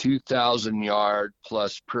a 2,000 yard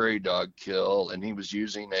plus prairie dog kill, and he was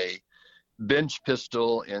using a bench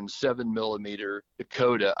pistol in 7mm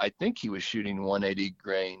Dakota. I think he was shooting 180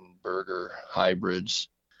 grain Berger hybrids.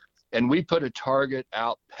 And we put a target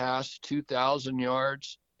out past 2,000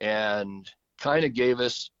 yards and kind of gave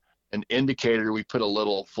us an indicator. We put a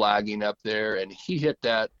little flagging up there, and he hit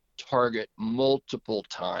that target multiple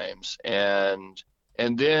times. And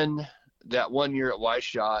then that one year at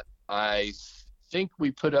WYSHOT, I think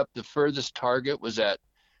we put up the furthest target was at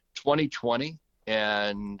 2020.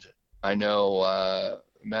 And I know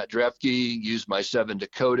Matt Drefke used my 7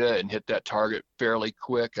 Dakota and hit that target fairly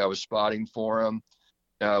quick. I was spotting for him.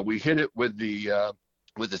 We hit it with the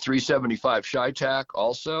 375 Chi-Tac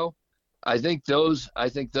also. I think those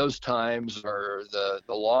times are the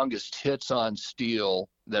longest hits on steel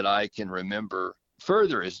that I can remember.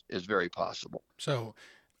 Further is very possible. So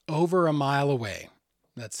over a mile away.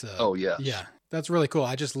 That's oh yes. Yeah, that's really cool.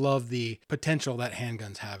 I just love the potential that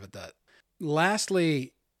handguns have at that.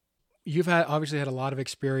 Lastly, you've obviously had a lot of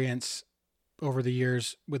experience over the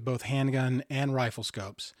years with both handgun and rifle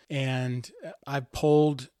scopes. And I've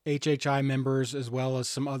polled HHI members as well as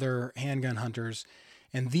some other handgun hunters.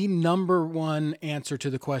 And the number one answer to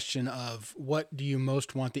the question of what do you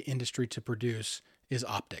most want the industry to produce is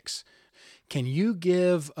optics. Can you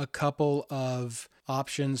give a couple of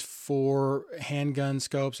options for handgun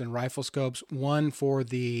scopes and rifle scopes, one for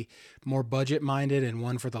the more budget-minded and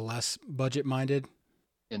one for the less budget-minded?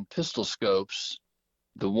 In pistol scopes,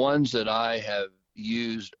 the ones that I have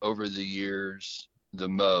used over the years the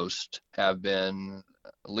most have been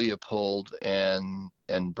Leopold and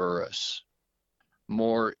Burris.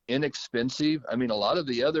 More inexpensive. I mean, a lot of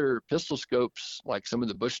the other pistol scopes, like some of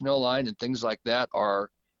the Bushnell line and things like that,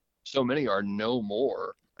 so many are no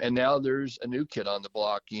more. And now there's a new kid on the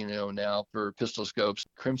block, now for pistol scopes.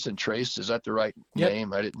 Crimson Trace, is that the right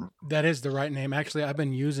name? That is the right name. Actually, I've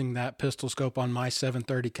been using that pistol scope on my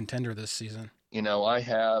 730 Contender this season. I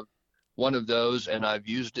have one of those, and I've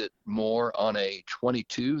used it more on a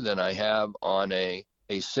 22 than I have on a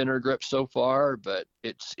center grip so far, but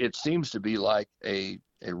it seems to be like a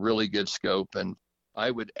really good scope. And I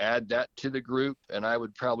would add that to the group, and I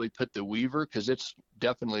would probably put the Weaver, because it's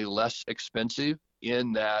definitely less expensive,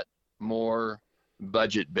 in that more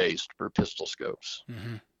budget-based for pistol scopes.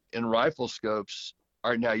 Mm-hmm. In rifle scopes,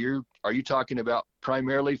 are you talking about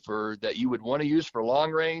primarily for that you would want to use for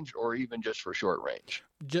long range or even just for short range?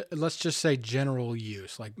 Let's just say general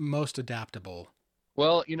use, like most adaptable.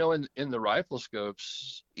 Well, in the rifle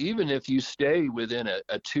scopes, even if you stay within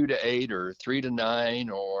a 2 to 8 or 3 to 9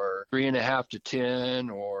 or 3.5 to 10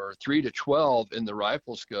 or 3 to 12 in the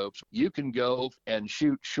rifle scopes, you can go and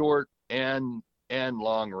shoot short and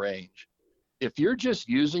long range. If you're just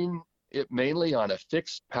using it mainly on a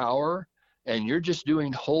fixed power and you're just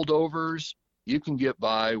doing holdovers, you can get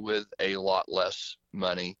by with a lot less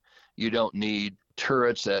money. You don't need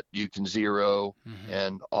turrets that you can zero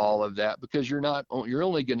and all of that, because you're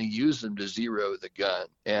only going to use them to zero the gun.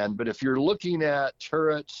 But if you're looking at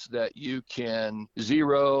turrets that you can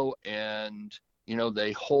zero and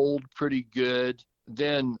they hold pretty good,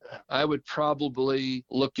 then I would probably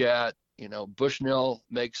look at Bushnell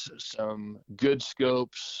makes some good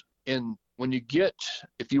scopes.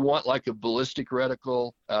 If you want like a ballistic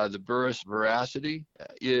reticle, the Burris Veracity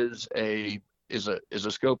is a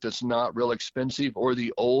scope that's not real expensive, or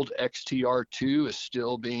the old XTR2 is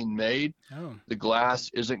still being made. Oh. The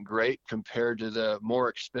glass isn't great compared to the more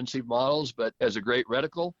expensive models, but as a great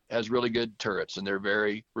reticle, has really good turrets, and they're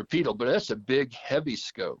very repeatable. But that's a big, heavy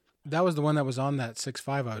scope. That was the one that was on that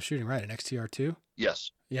 6.5 I was shooting, right? An XTR2?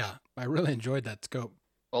 Yes. Yeah, I really enjoyed that scope.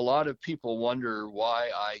 A lot of people wonder why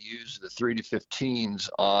I use the 3-15s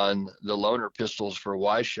on the loaner pistols for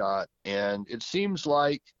WYSHOT, and it seems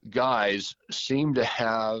like guys seem to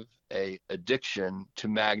have a addiction to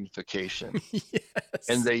magnification. Yes.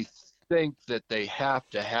 And they think that they have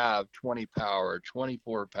to have 20 power,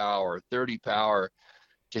 24 power, 30 power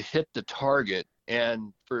to hit the target.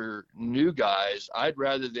 And for new guys, I'd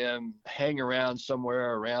rather them hang around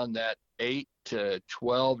somewhere around that 8 to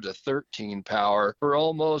 12 to 13 power for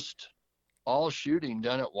almost all shooting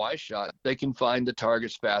done at WYSHOT. They can find the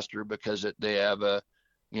targets faster because they have a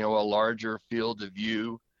larger field of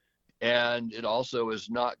view, and it also is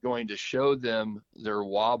not going to show them their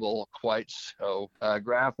wobble quite so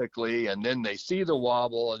graphically. And then they see the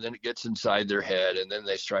wobble, and then it gets inside their head, and then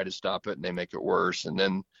they try to stop it and they make it worse. And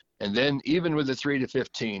then even with the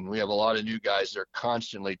 3-15, we have a lot of new guys that are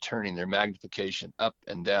constantly turning their magnification up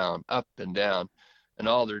and down, and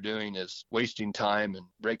all they're doing is wasting time and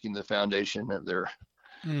breaking the foundation of their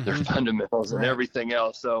fundamentals and everything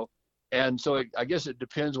else. So I guess it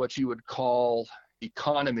depends what you would call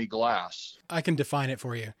economy glass. I can define it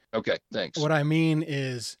for you. Okay, thanks. What I mean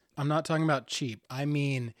is, I'm not talking about cheap. I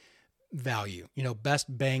mean value, best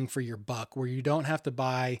bang for your buck, where you don't have to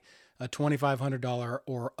buy a $2,500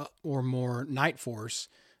 or more Night Force,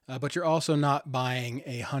 but you're also not buying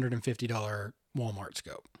a $150 Walmart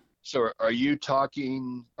scope. So are you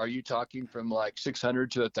talking from like $600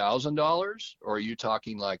 to $1,000, or are you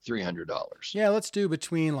talking like $300? Yeah, let's do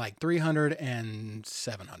between like $300 and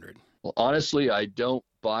 $700. Well, honestly, I don't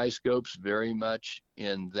buy scopes very much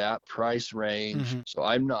in that price range, so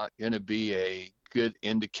I'm not going to be a good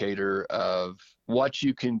indicator of what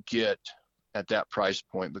you can get at that price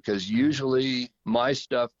point, because usually my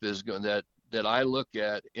stuff is going that I look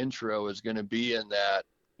at intro is going to be in that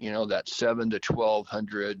that $700 to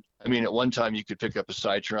 $1,200. I mean, at one time you could pick up a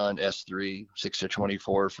Citron S3 6-24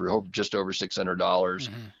 for just over $600,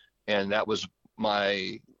 and that was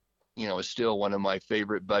my is still one of my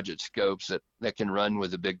favorite budget scopes that can run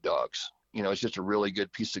with the big dogs. it's just a really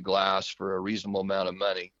good piece of glass for a reasonable amount of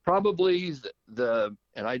money. Probably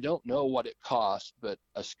and I don't know what it costs, but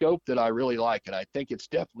a scope that I really like, and I think it's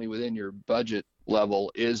definitely within your budget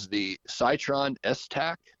level, is the Citron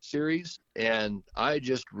S-TAC series. And I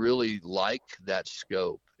just really like that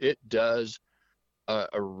scope. It does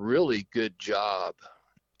a really good job.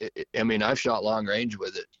 I've shot long range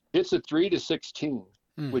with it. It's a 3-16,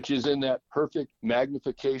 which is in that perfect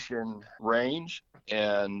magnification range.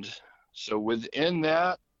 And so within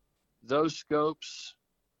that, those scopes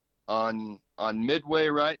on Midway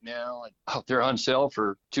right now, they're on sale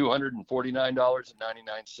for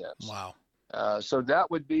 $249.99. Wow. So that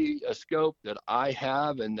would be a scope that I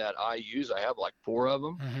have and that I use. I have like 4 of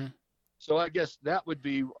them. Mm-hmm. So I guess that would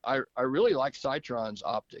be, I really like Citron's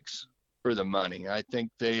optics for the money. I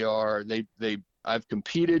think I've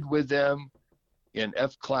competed with them in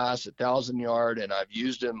F-class 1,000 yard, and I've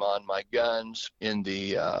used them on my guns in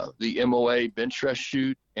the MOA bench rest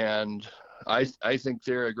shoot. And I think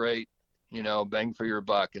they're a great, bang for your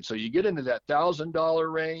buck. And so you get into that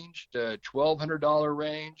 $1,000 range to $1,200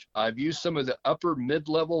 range. I've used some of the upper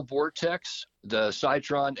mid-level Vortex. The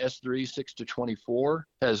Citron S3 6-24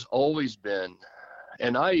 has always been,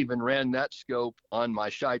 and I even ran that scope on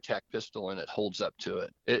my Chi-Tac pistol, and it holds up to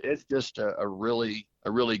it. It's just a really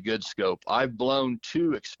good scope. I've blown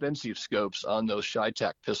 2 expensive scopes on those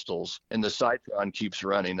Chi-Tac pistols, and the Citron keeps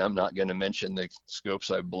running. I'm not going to mention the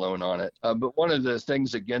scopes I've blown on it. But one of the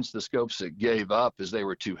things against the scopes that gave up is they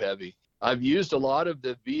were too heavy. I've used a lot of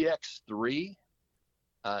the VX3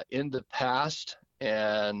 in the past,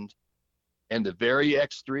 and the Very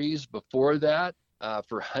X3s before that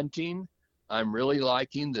for hunting. I'm really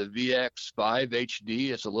liking the VX5 HD.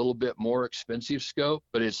 It's a little bit more expensive scope,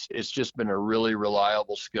 but it's just been a really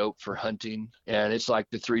reliable scope for hunting. And it's like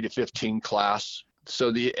the 3-15 class.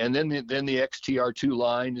 So then the XTR2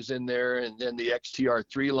 line is in there, and then the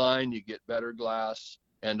XTR3 line, you get better glass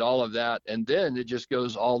and all of that. And then it just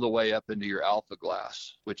goes all the way up into your alpha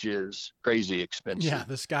glass, which is crazy expensive. Yeah,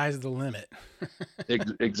 the sky's the limit.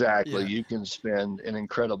 Exactly. Yeah. You can spend an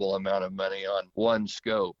incredible amount of money on one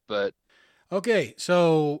scope, but okay,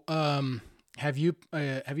 so have you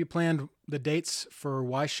planned the dates for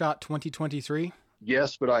WYSHOT 2023?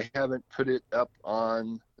 Yes, but I haven't put it up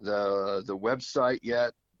on the website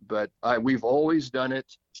yet. But we've always done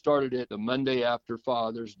it, started it the Monday after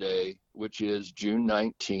Father's Day, which is June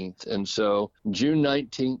 19th. And so June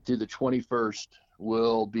 19th through the 21st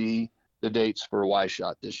will be the dates for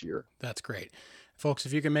WYSHOT this year. That's great. Folks,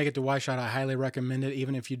 if you can make it to WYSHOT, I highly recommend it.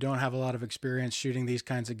 Even if you don't have a lot of experience shooting these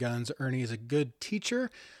kinds of guns, Ernie is a good teacher,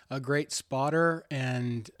 a great spotter,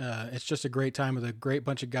 and it's just a great time with a great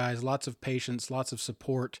bunch of guys, lots of patience, lots of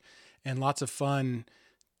support, and lots of fun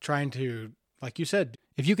trying to, like you said,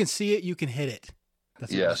 if you can see it, you can hit it.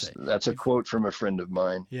 That's yes, that's a quote from a friend of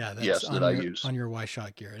mine. Yeah, that I use on your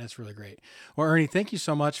WYSHOT gear. That's really great. Well, Ernie, thank you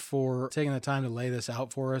so much for taking the time to lay this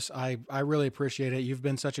out for us. I really appreciate it. You've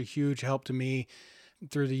been such a huge help to me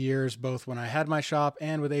through the years, both when I had my shop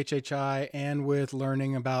and with HHI and with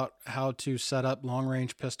learning about how to set up long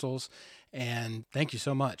range pistols. And thank you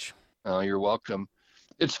so much. Oh, you're welcome.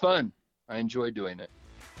 It's fun. I enjoy doing it.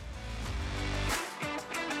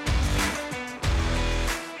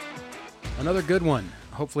 Another good one.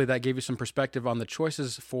 Hopefully that gave you some perspective on the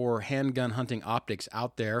choices for handgun hunting optics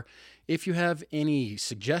out there. If you have any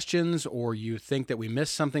suggestions or you think that we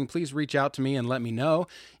missed something, please reach out to me and let me know.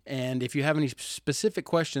 And if you have any specific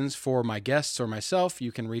questions for my guests or myself,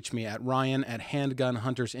 you can reach me at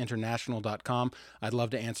ryan@handgunhuntersinternational.com. I'd love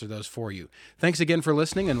to answer those for you. Thanks again for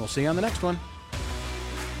listening, and we'll see you on the next one.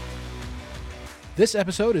 This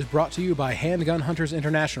episode is brought to you by Handgun Hunters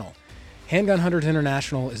International. Handgun Hunters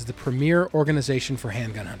International is the premier organization for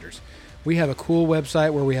handgun hunters. We have a cool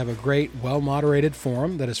website where we have a great, well-moderated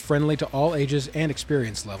forum that is friendly to all ages and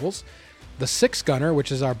experience levels. The Six Gunner,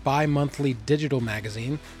 which is our bi-monthly digital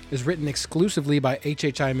magazine, is written exclusively by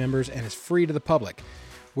HHI members and is free to the public.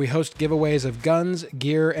 We host giveaways of guns,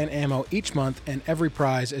 gear, and ammo each month, and every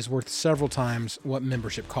prize is worth several times what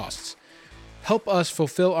membership costs. Help us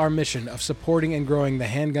fulfill our mission of supporting and growing the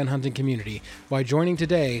handgun hunting community by joining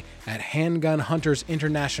today at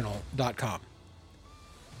handgunhuntersinternational.com.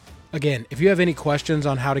 Again, if you have any questions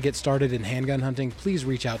on how to get started in handgun hunting, please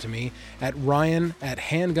reach out to me at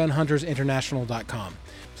ryan@handgunhuntersinternational.com.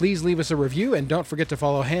 Please leave us a review, and don't forget to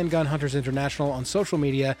follow Handgun Hunters International on social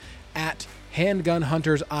media at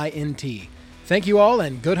handgunhuntersint. Thank you all,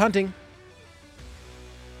 and good hunting!